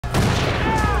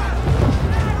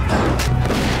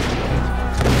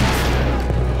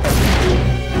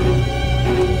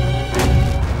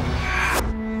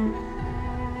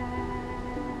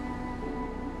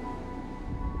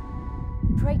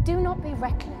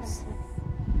reckless.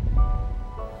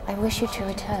 I wish you to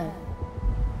return.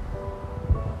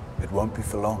 It won't be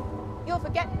for long. You'll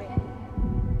forget me.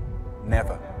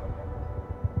 Never.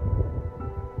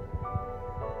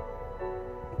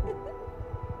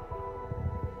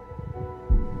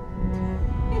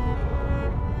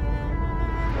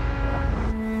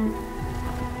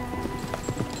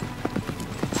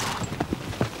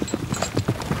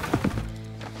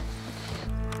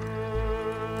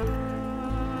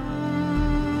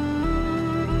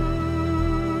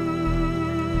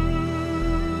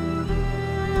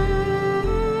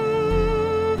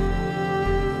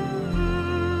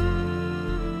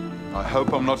 I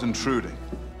hope I'm not intruding.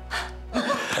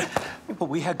 But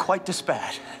we had quite the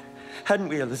spat, hadn't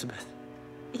we, Elizabeth?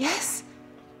 Yes.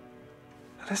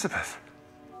 Elizabeth.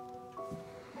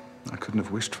 I couldn't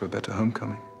have wished for a better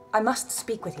homecoming. I must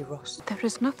speak with you, Ross. There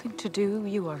is nothing to do.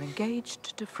 You are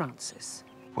engaged to Francis.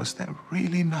 Was there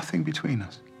really nothing between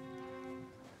us?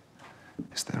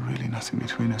 Is there really nothing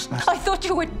between us now? I thought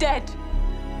you were dead.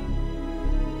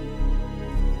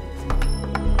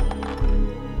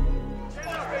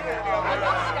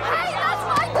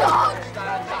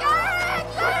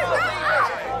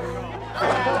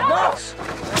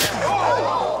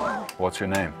 What's your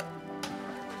name?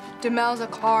 Demelza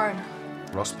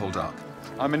Ross Poldark.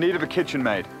 I'm in need of a kitchen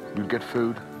maid. You'd get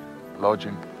food,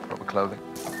 lodging, proper clothing.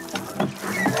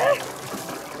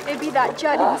 It be that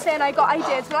Judd who was saying I got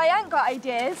ideas, but I ain't got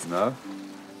ideas. No?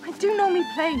 I do know me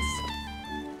place.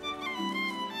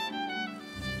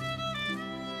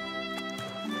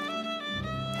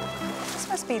 This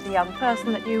must be the young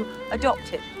person that you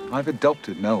adopted. I've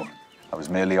adopted no one. I was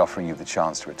merely offering you the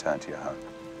chance to return to your home.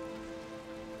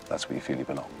 That's where you feel you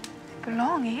belong.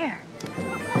 Belong here.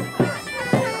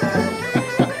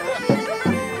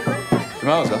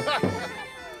 Demelza,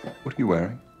 what are you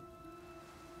wearing?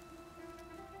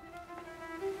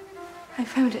 I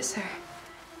found it, sir.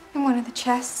 In one of the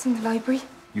chests in the library.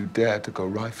 You dared to go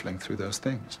rifling through those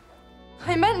things.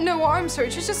 I meant no harm, sir.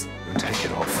 It's just... You take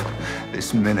it off.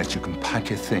 This minute you can pack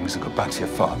your things and go back to your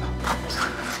father.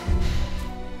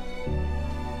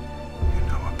 You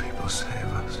know what people say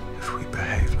of us. If we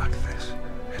behave like this,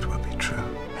 it will be true.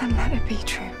 And let it be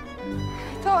true.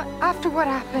 I thought after what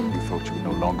happened... You thought you would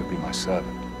no longer be my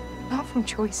servant. Not from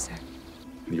choice, sir.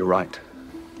 And you're right.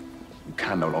 You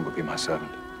can no longer be my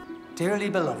servant. Dearly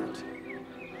beloved,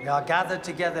 we are gathered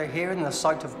together here in the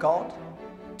sight of God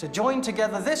to join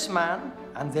together this man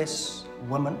and this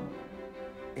woman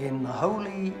in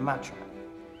holy matrimony.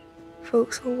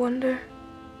 Folks will wonder.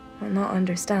 Well, not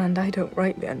understand. I don't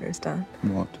rightly understand.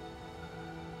 What?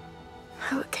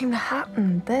 How it came to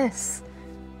happen, this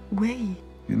way.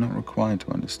 You're not required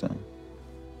to understand.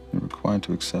 You're required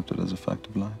to accept it as a fact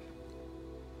of life.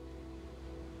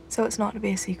 So it's not to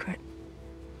be a secret.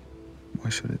 Why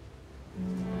should it?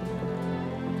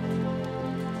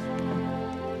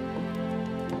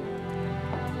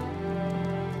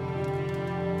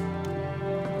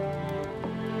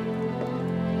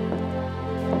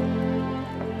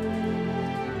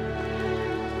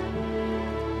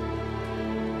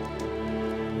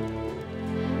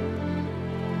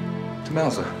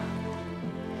 Demelza.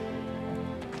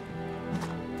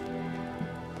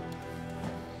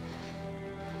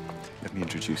 Let me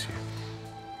introduce you.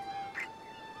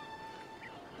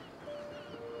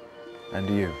 And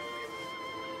you?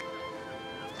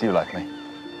 Do you like me?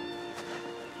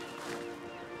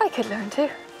 I could learn to.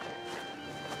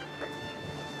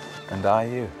 And I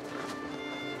you?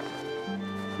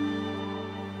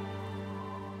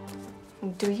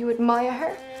 Do you admire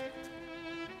her?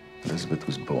 Elizabeth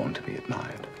was born to be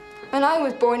admired. And I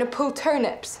was born to pull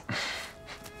turnips.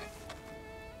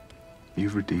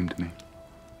 You've redeemed me.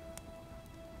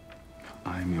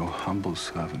 I am your humble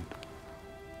servant.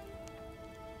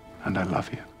 And I love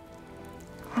you.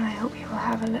 And I hope you will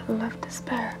have a little love to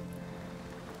spare.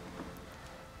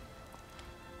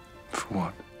 For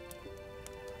what?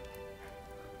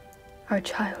 Our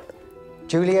child.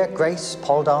 Julia Grace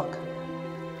Poldark,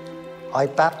 I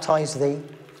baptize thee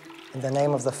in the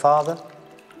name of the Father,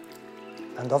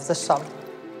 and of the Son,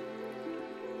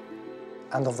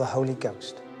 and of the Holy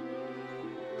Ghost.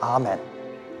 Amen.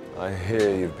 I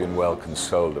hear you've been well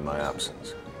consoled in my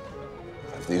absence.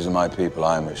 If these are my people,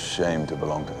 I am ashamed to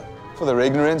belong to them. For their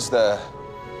ignorance, their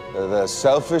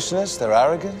selfishness, their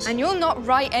arrogance. And you'll not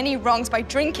right any wrongs by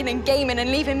drinking and gaming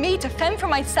and leaving me to fend for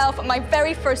myself at my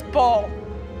very first ball.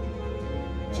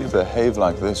 If you behave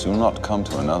like this, you'll not come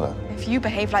to another. If you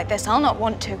behave like this, I'll not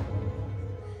want to.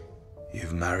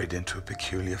 You've married into a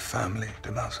peculiar family,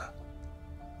 Demelza.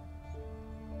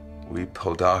 We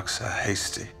Poldarks are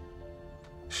hasty,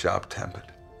 sharp-tempered.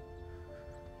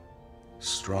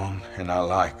 Strong in our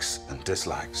likes and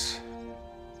dislikes.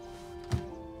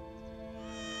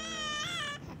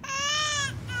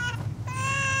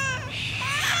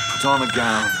 Put on a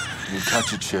gown, and you'll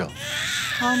catch a chill.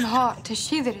 I'm hot. 'Tis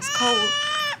she that is cold.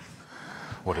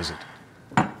 What is it?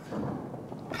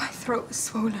 My throat is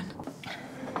swollen.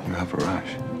 You have a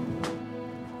rash.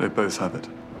 They both have it.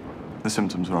 The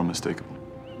symptoms are unmistakable.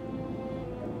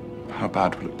 How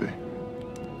bad will it be?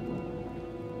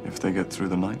 If they get through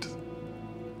the night?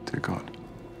 Dear God.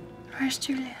 Where's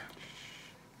Julia?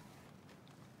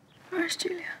 Where's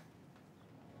Julia?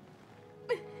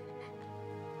 But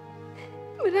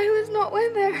I was not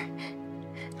with her.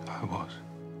 I was.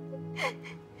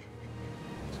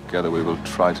 Together we will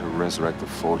try to resurrect the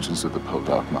fortunes of the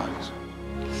Poldark mines.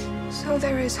 So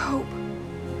there is hope.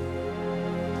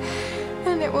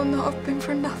 And it will not have been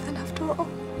for nothing after all.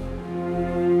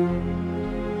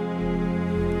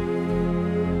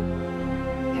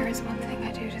 There is one thing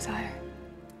I do desire.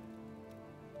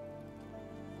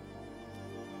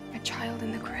 A child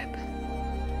in the crib.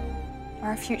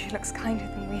 Our future looks kinder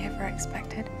than we ever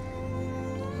expected.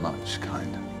 Much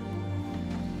kinder.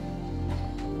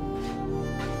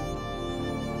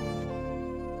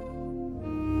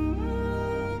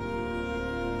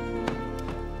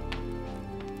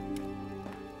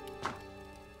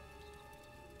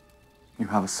 You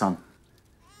have a son.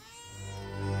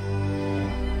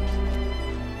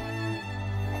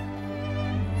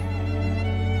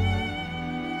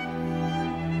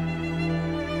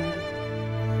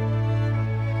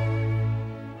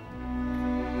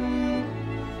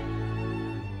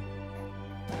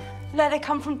 Letter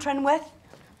come from Trenwith?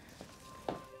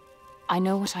 I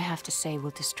know what I have to say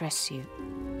will distress you.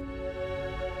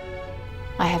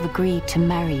 I have agreed to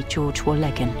marry George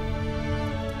Warlegan.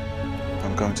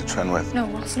 I'm going to Trenwith. No,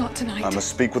 Ross, not tonight. I must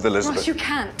speak with Elizabeth. Ross, you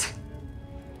can't.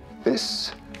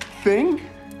 This thing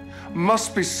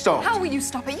must be stopped. How will you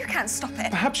stop it? You can't stop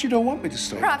it. Perhaps you don't want me to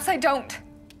stop. Perhaps I don't.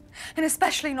 And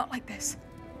especially not like this.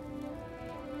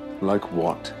 Like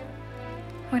what?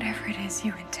 Whatever it is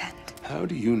you intend. How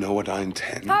do you know what I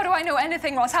intend? How do I know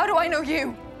anything, Ross? How do I know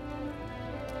you?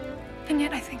 And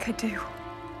yet I think I do.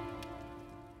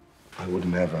 I would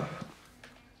never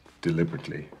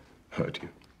deliberately hurt you.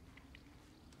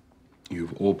 You,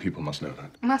 of all people, must know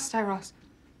that. Must I, Ross?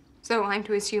 So I'm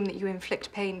to assume that you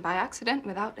inflict pain by accident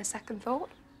without a second thought?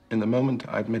 In the moment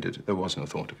I admitted there was no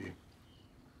thought of you.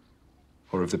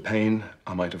 Or of the pain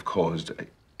I might have caused,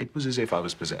 it was as if I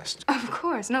was possessed. Of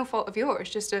course, no fault of yours.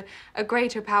 Just a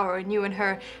greater power in you and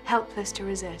her, helpless to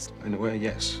resist. In a way,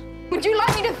 yes. Would you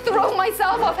like me to throw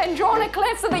myself off Hendrona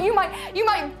Cliff so that you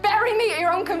might bury me at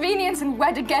your own convenience and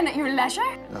wed again at your leisure?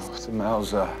 Oh,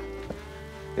 Demelza,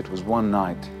 it was one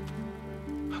night.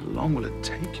 How long will it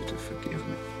take you to forgive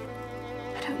me?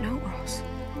 I don't know, Ross.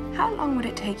 How long would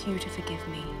it take you to forgive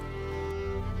me?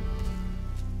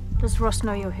 Does Ross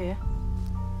know you're here?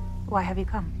 Why have you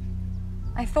come?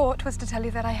 I thought 'twas to tell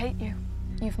you that I hate you.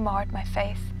 You've marred my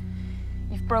faith.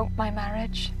 You've broke my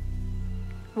marriage.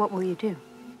 What will you do?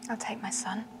 I'll take my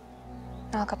son,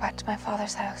 and I'll go back to my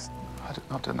father's house. I did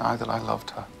not deny that I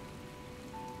loved her.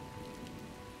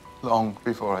 Long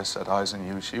before I set eyes on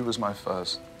you, she was my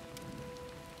first.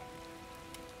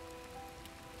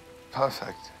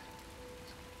 Perfect.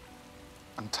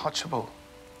 Untouchable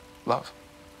love.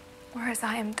 Whereas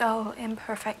I am dull,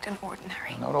 imperfect, and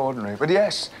ordinary. Not ordinary, but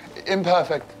yes,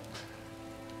 imperfect.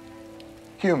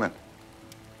 Human.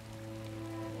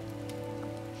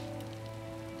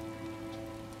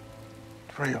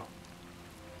 Real.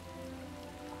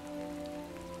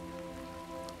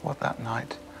 What that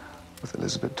night with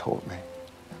Elizabeth taught me,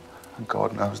 and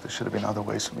God knows there should have been other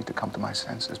ways for me to come to my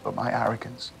senses, but my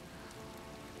arrogance,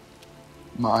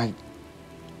 my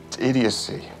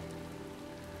idiocy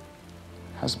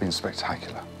has been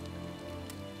spectacular.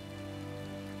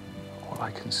 All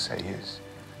I can say is,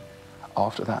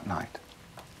 after that night,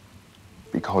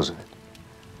 because of it,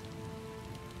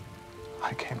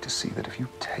 I came to see that if you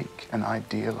take an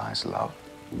idealized love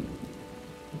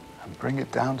and bring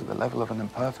it down to the level of an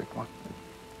imperfect one,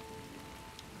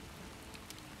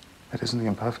 it isn't the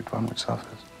imperfect one which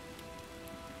suffers.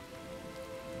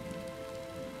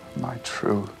 My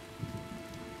true,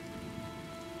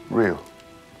 real,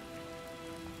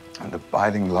 and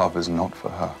abiding love is not for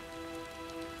her.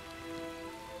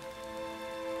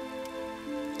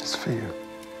 It's for you.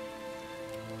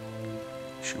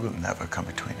 She will never come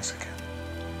between us again.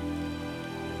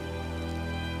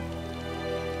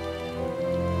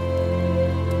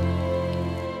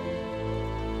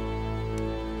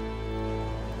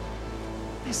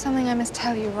 There's something I must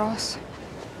tell you, Ross.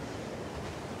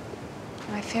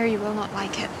 And I fear you will not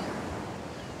like it.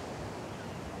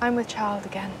 I'm with child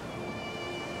again.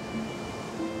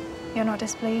 You're not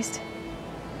displeased?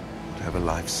 Whatever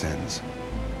life sends.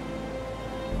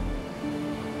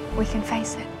 We can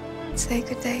face it. Say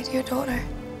good day to your daughter.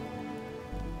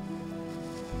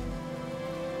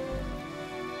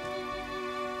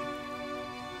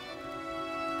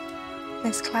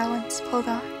 Miss Clarence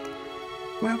Poldark.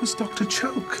 Where was Dr.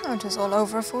 Choke? Oh, it was all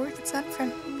over before we could send for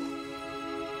him.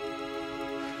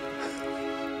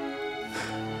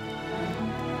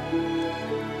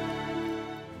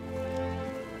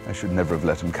 I should never have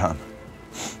let him come.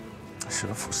 I should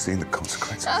have foreseen the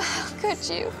consequences. Oh, how could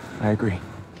you? I agree.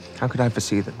 How could I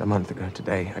foresee that a month ago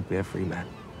today I'd be a free man?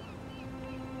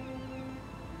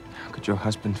 How could your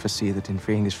husband foresee that in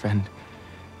freeing his friend,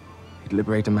 he'd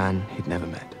liberate a man he'd never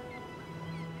met?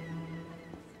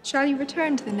 Shall you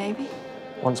return to the Navy?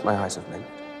 Once my eyes have been.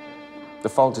 The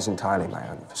fault is entirely my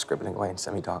own for scribbling away in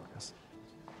semi-darkness.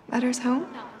 Letters home?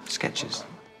 Sketches.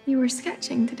 You were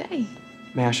sketching today.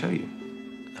 May I show you?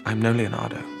 I'm no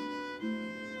Leonardo.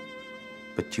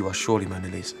 But you are surely Mona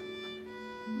Lisa.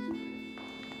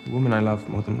 The woman I love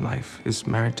more than life is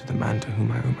married to the man to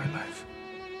whom I owe my life.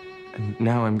 And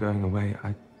now I'm going away.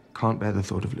 I can't bear the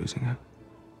thought of losing her.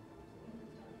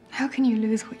 How can you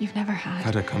lose what you've never had? I've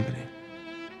had her company,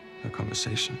 her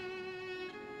conversation,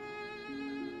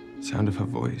 the sound of her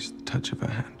voice, the touch of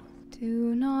her hand.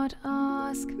 Do not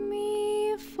ask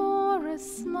me for a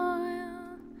smile.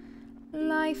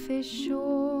 Life is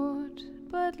short,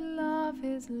 but love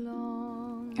is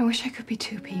long. I wish I could be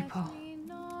two people.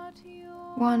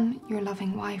 One, your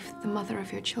loving wife, the mother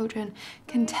of your children,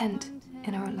 content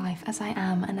in our life as I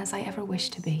am and as I ever wish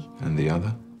to be. And the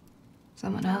other?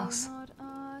 Someone else.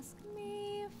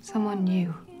 Someone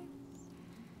new.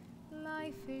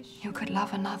 You could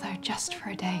love another just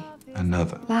for a day.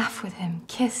 Another? Laugh with him,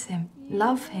 kiss him,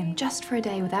 love him just for a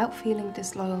day without feeling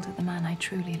disloyal to the man I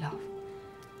truly love.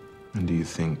 And do you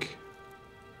think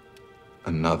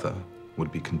another would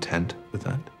be content with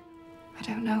that? I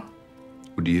don't know.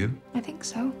 Would you? I think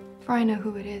so. For I know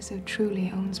who it is who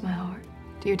truly owns my heart.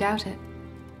 Do you doubt it?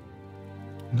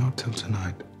 Not till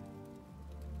tonight.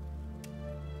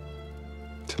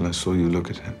 Till I saw you look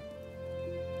at him.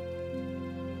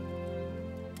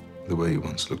 The way you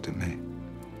once looked at me.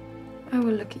 I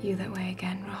will look at you that way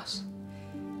again, Ross.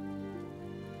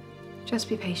 Just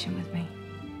be patient with me.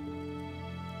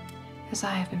 As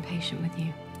I have been patient with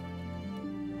you.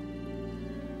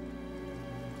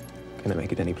 Can I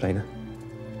make it any plainer?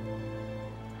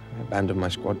 I abandoned my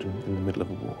squadron in the middle of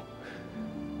a war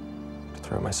to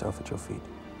throw myself at your feet.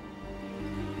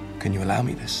 Can you allow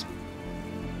me this?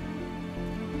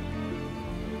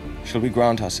 Shall we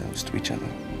grant ourselves to each other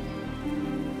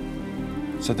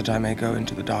so that I may go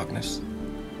into the darkness,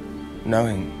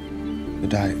 knowing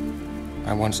that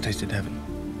I once tasted heaven?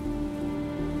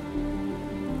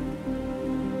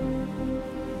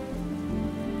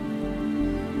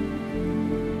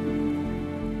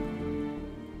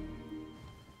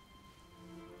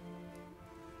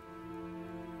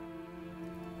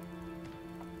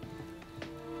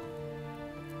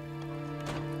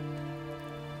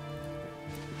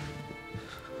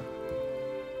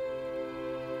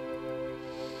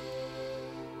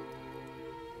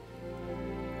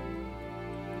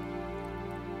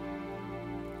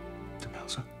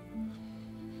 Demelza?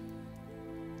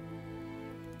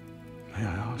 May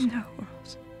I ask? No,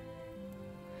 Ross.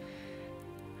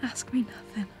 Ask me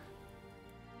nothing.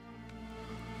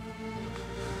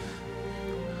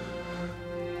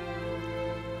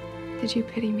 Did you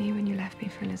pity me when you left me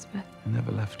for Elizabeth? I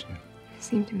never left you. It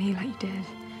seemed to me like you did.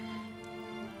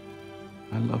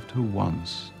 I loved her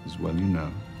once, as well you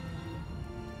know.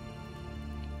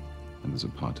 And there's a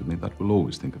part of me that will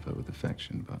always think of her with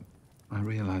affection, but I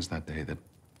realized that day that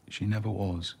she never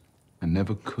was and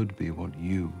never could be what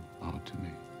you are to me.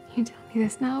 You tell me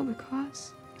this now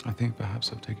because... I think perhaps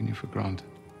I've taken you for granted.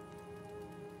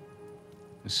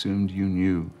 Assumed you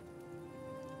knew,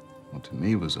 what to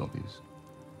me was obvious,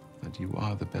 that you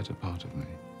are the better part of me.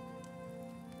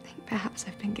 I think perhaps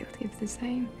I've been guilty of the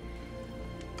same.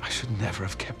 I should never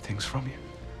have kept things from you.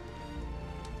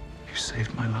 You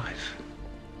saved my life.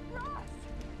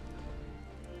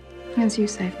 As you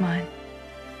saved mine,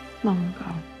 long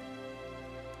ago.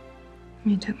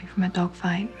 You took me from a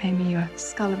dogfight, made me your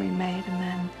scullery maid, and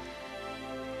then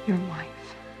your wife.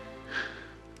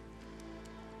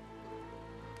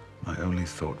 My only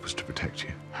thought was to protect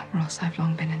you. Ross, I've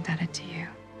long been indebted to you.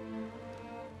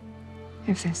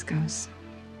 If this goes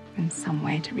in some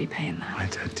way to repaying that. My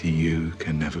debt to you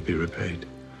can never be repaid.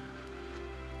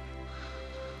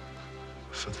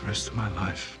 For the rest of my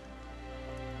life,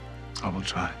 I will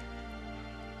try.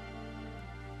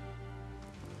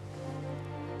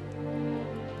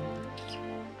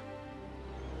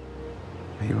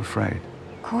 Are you afraid?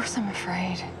 Of course I'm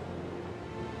afraid.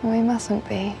 We mustn't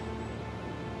be.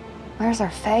 Where's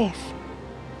our faith?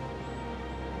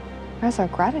 Where's our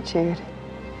gratitude?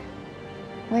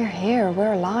 We're here,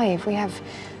 we're alive, we have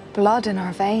blood in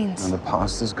our veins. And the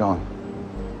past is gone.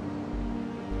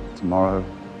 Tomorrow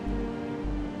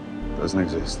doesn't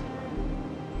exist.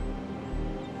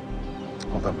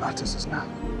 All that matters is now.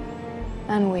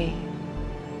 And we.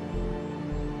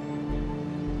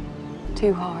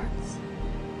 Two hearts.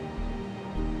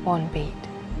 One beat.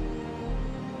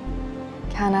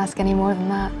 Can't ask any more than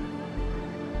that.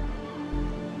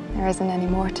 There isn't any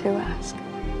more to ask.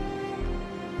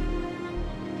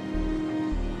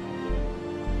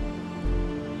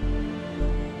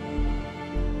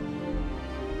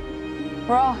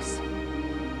 Ross,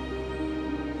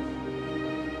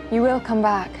 you will come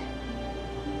back.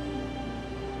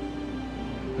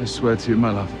 I swear to you,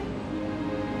 my love,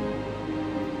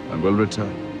 I will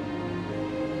return.